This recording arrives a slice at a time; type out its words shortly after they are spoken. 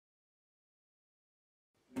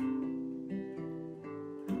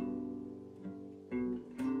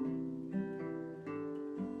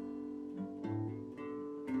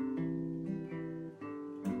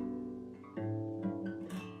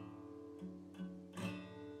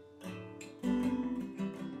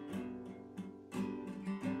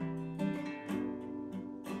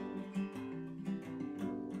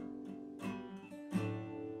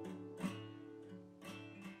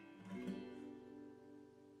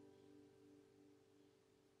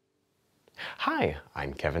Hi,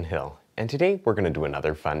 I'm Kevin Hill, and today we're going to do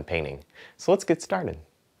another fun painting. So let's get started.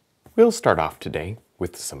 We'll start off today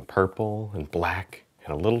with some purple and black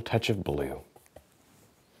and a little touch of blue.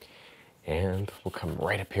 And we'll come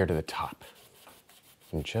right up here to the top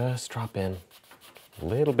and just drop in a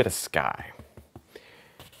little bit of sky.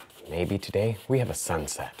 Maybe today we have a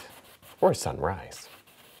sunset or a sunrise.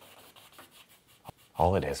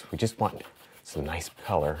 All it is, we just want some nice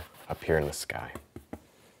color up here in the sky.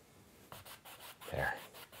 There.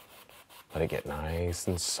 Let it get nice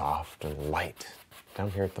and soft and light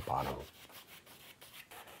down here at the bottom.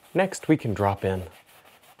 Next, we can drop in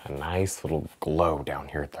a nice little glow down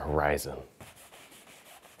here at the horizon.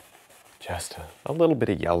 Just a little bit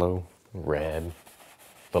of yellow, red,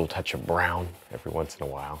 a little touch of brown every once in a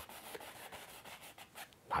while.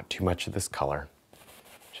 Not too much of this color,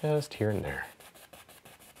 just here and there.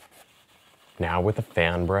 Now with a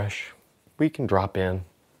fan brush, we can drop in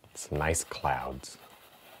some nice clouds.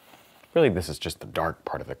 Really, this is just the dark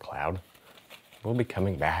part of the cloud. We'll be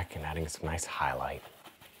coming back and adding some nice highlight.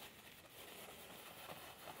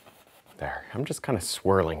 There, I'm just kind of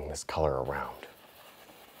swirling this color around.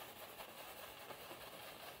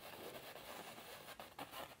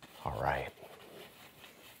 All right.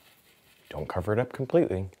 Don't cover it up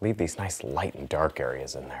completely. Leave these nice light and dark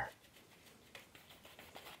areas in there.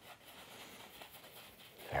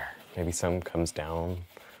 There, maybe some comes down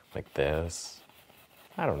like this.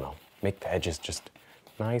 I don't know. Make the edges just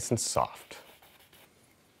nice and soft.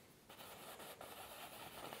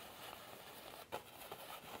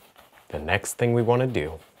 The next thing we want to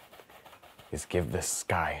do is give this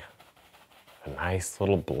sky a nice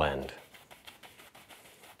little blend.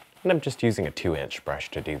 And I'm just using a 2-inch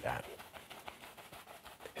brush to do that.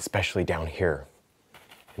 Especially down here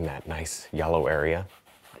in that nice yellow area.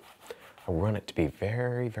 I want it to be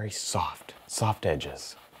very, very soft. Soft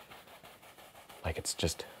edges. Like it's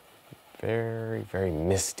just very, very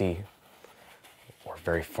misty or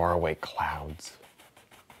very far away clouds.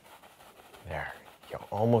 There, you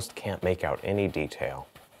almost can't make out any detail.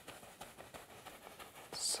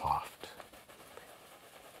 Soft.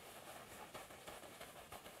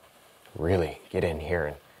 Really get in here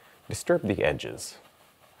and disturb the edges.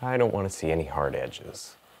 I don't want to see any hard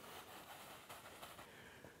edges.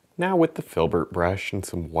 Now with the filbert brush and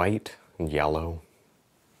some white and yellow,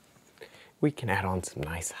 we can add on some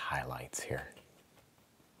nice highlights here.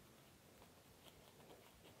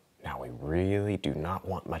 Now we really do not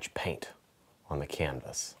want much paint on the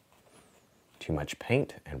canvas. Too much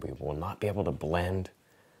paint and we will not be able to blend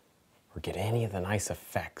or get any of the nice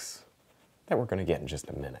effects that we're going to get in just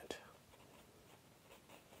a minute.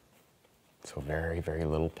 So very, very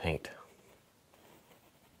little paint.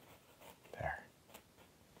 There.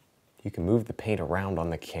 You can move the paint around on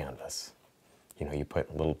the canvas. You know, you put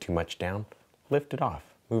a little too much down, lift it off,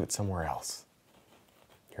 move it somewhere else.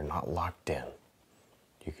 You're not locked in.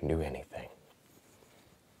 You can do anything.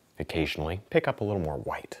 Occasionally, pick up a little more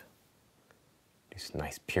white. Do some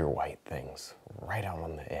nice pure white things right out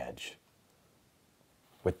on the edge.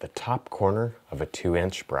 With the top corner of a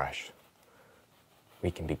 2-inch brush, we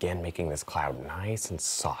can begin making this cloud nice and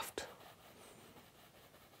soft.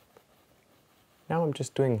 Now I'm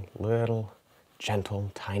just doing little, gentle,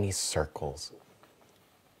 tiny circles.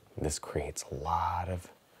 This creates a lot of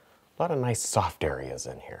nice soft areas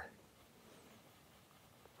in here.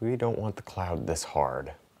 We don't want the cloud this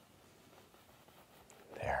hard.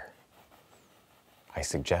 There. I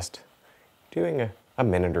suggest doing a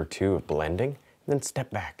minute or two of blending, and then step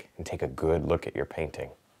back and take a good look at your painting.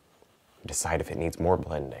 Decide if it needs more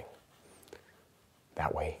blending.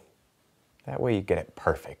 That way you get it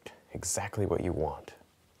perfect, exactly what you want.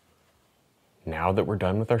 Now that we're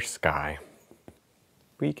done with our sky,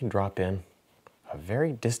 we can drop in a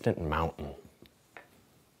very distant mountain.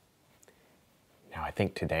 Now I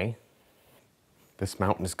think today, this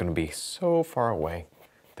mountain is going to be so far away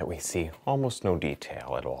that we see almost no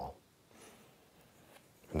detail at all.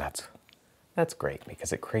 And that's great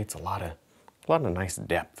because it creates a lot of nice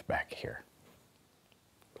depth back here.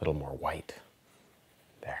 A little more white.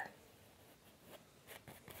 There.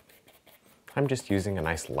 I'm just using a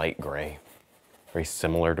nice light gray, very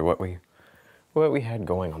similar to what we had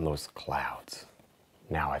going on those clouds.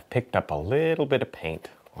 Now I've picked up a little bit of paint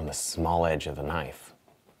on the small edge of the knife.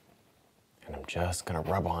 And I'm just going to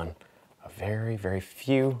rub on a very, very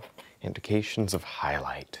few indications of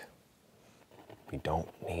highlight. We don't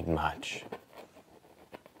need much.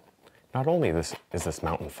 Not only is this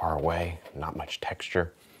mountain far away, not much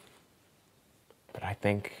texture, but I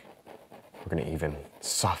think we're going to even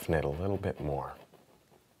soften it a little bit more.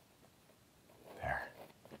 There.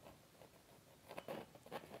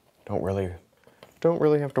 don't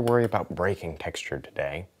really have to worry about breaking texture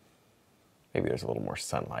today. Maybe there's a little more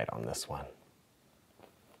sunlight on this one.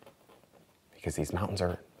 Because these mountains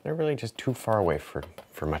they're really just too far away for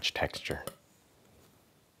much texture.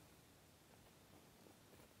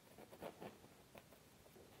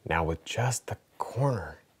 Now with just the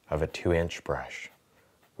corner of a 2-inch brush,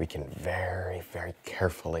 we can very, very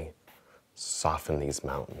carefully soften these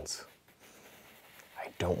mountains. I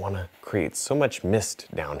don't want to create so much mist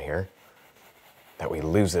down here that we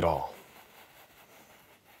lose it all.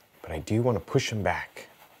 But I do want to push them back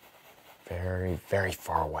very, very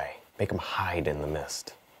far away. Make them hide in the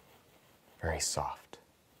mist. Very soft.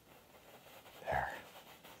 There.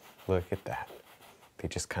 Look at that. They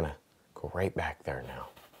just kind of go right back there now.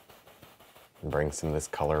 And bring some of this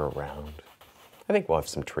color around. I think we'll have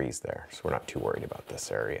some trees there, so we're not too worried about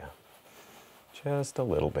this area. Just a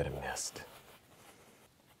little bit of mist.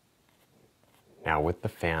 Now with the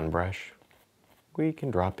fan brush, we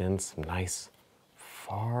can drop in some nice,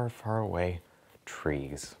 far, far away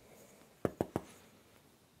trees.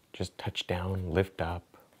 Just touch down, lift up,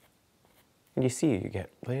 and you see you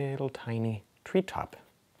get little tiny treetop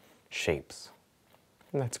shapes.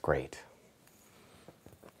 And that's great.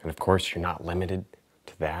 And of course, you're not limited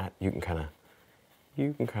to that. You can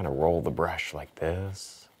kind of roll the brush like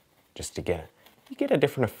this, just to you get a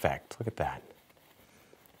different effect. Look at that.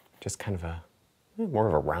 Just kind of more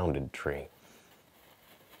of a rounded tree.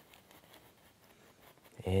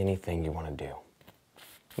 Anything you want to do.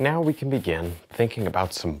 Now we can begin thinking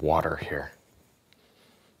about some water here.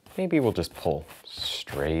 Maybe we'll just pull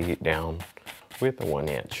straight down with a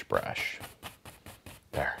 1-inch brush.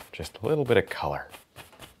 There, just a little bit of color.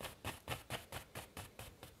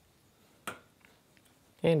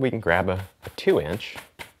 And we can grab a 2-inch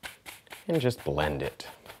and just blend it.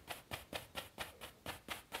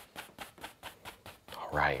 All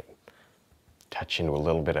right, touch into a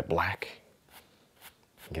little bit of black.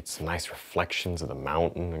 Get some nice reflections of the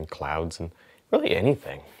mountain and clouds and really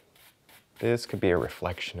anything. This could be a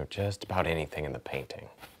reflection of just about anything in the painting.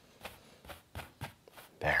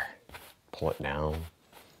 There, pull it down.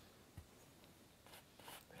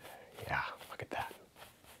 Yeah, look at that.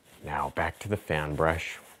 Now back to the fan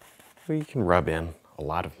brush. We can rub in a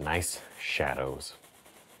lot of nice shadows.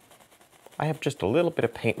 I have just a little bit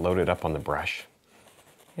of paint loaded up on the brush,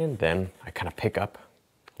 and then I kind of pick up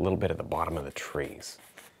a little bit at the bottom of the trees.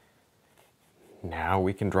 Now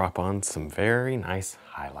we can drop on some very nice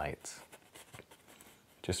highlights.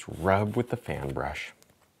 Just rub with the fan brush.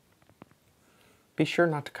 Be sure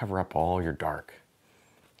not to cover up all your dark.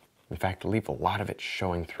 In fact, leave a lot of it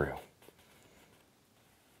showing through.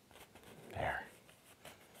 There.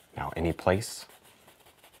 Now, any place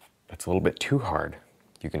that's a little bit too hard,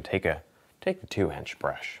 you can take the 2-inch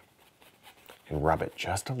brush and rub it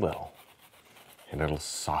just a little, and it'll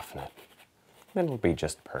soften it. Then it'll be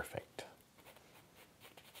just perfect.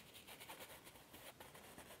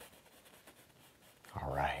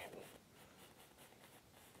 All right.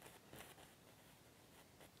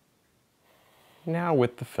 Now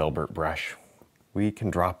with the filbert brush, we can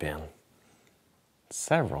drop in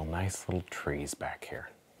several nice little trees back here.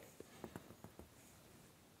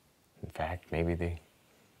 In fact, maybe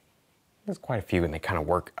there's quite a few and they kind of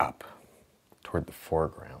work up toward the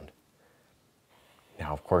foreground.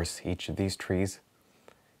 Now, of course, each of these trees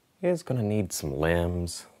is going to need some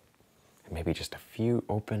limbs and maybe just a few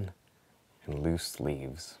open and loose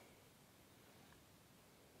leaves.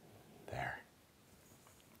 There.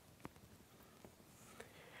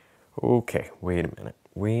 Okay, wait a minute.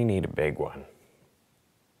 We need a big one.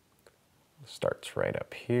 Starts right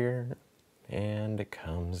up here and it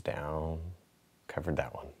comes down. Covered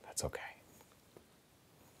that one. That's okay.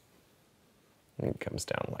 And it comes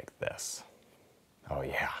down like this. Oh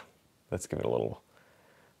yeah. Let's give it a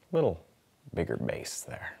little bigger base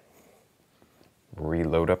there.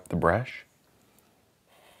 Reload up the brush.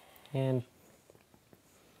 And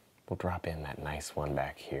we'll drop in that nice one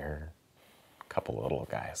back here. A couple little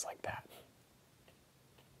guys like that.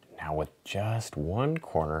 Now with just one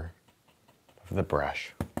corner of the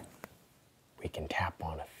brush, we can tap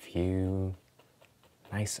on a few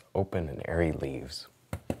nice open and airy leaves.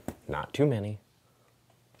 Not too many,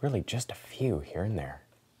 really just a few here and there.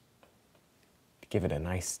 To give it a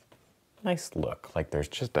nice look, like there's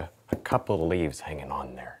just a couple of leaves hanging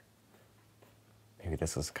on there. Maybe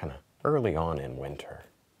this is kind of early on in winter.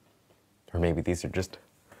 Or maybe these are just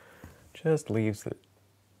leaves that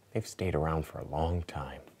they've stayed around for a long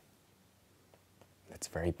time. It's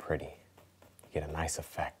very pretty. You get a nice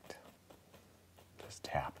effect. Just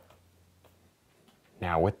tap.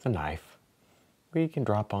 Now with the knife, we can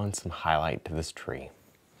drop on some highlight to this tree.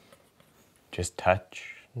 just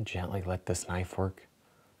touch and gently let this knife work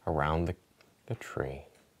around the tree.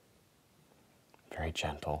 Very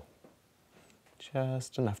gentle.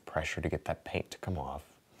 Just enough pressure to get that paint to come off.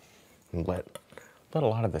 And let a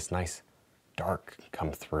lot of this nice dark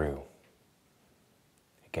come through.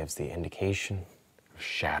 It gives the indication of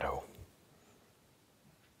shadow.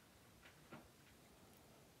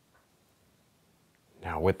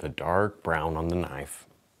 Now with the dark brown on the knife,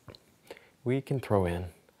 we can throw in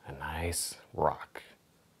a nice rock.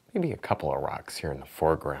 Maybe a couple of rocks here in the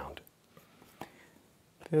foreground.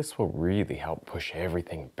 This will really help push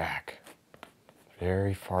everything back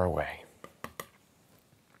very far away.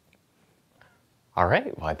 All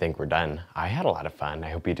right, well, I think we're done. I had a lot of fun. I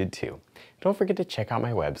hope you did too. Don't forget to check out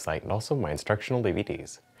my website and also my instructional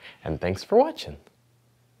DVDs. And thanks for watching.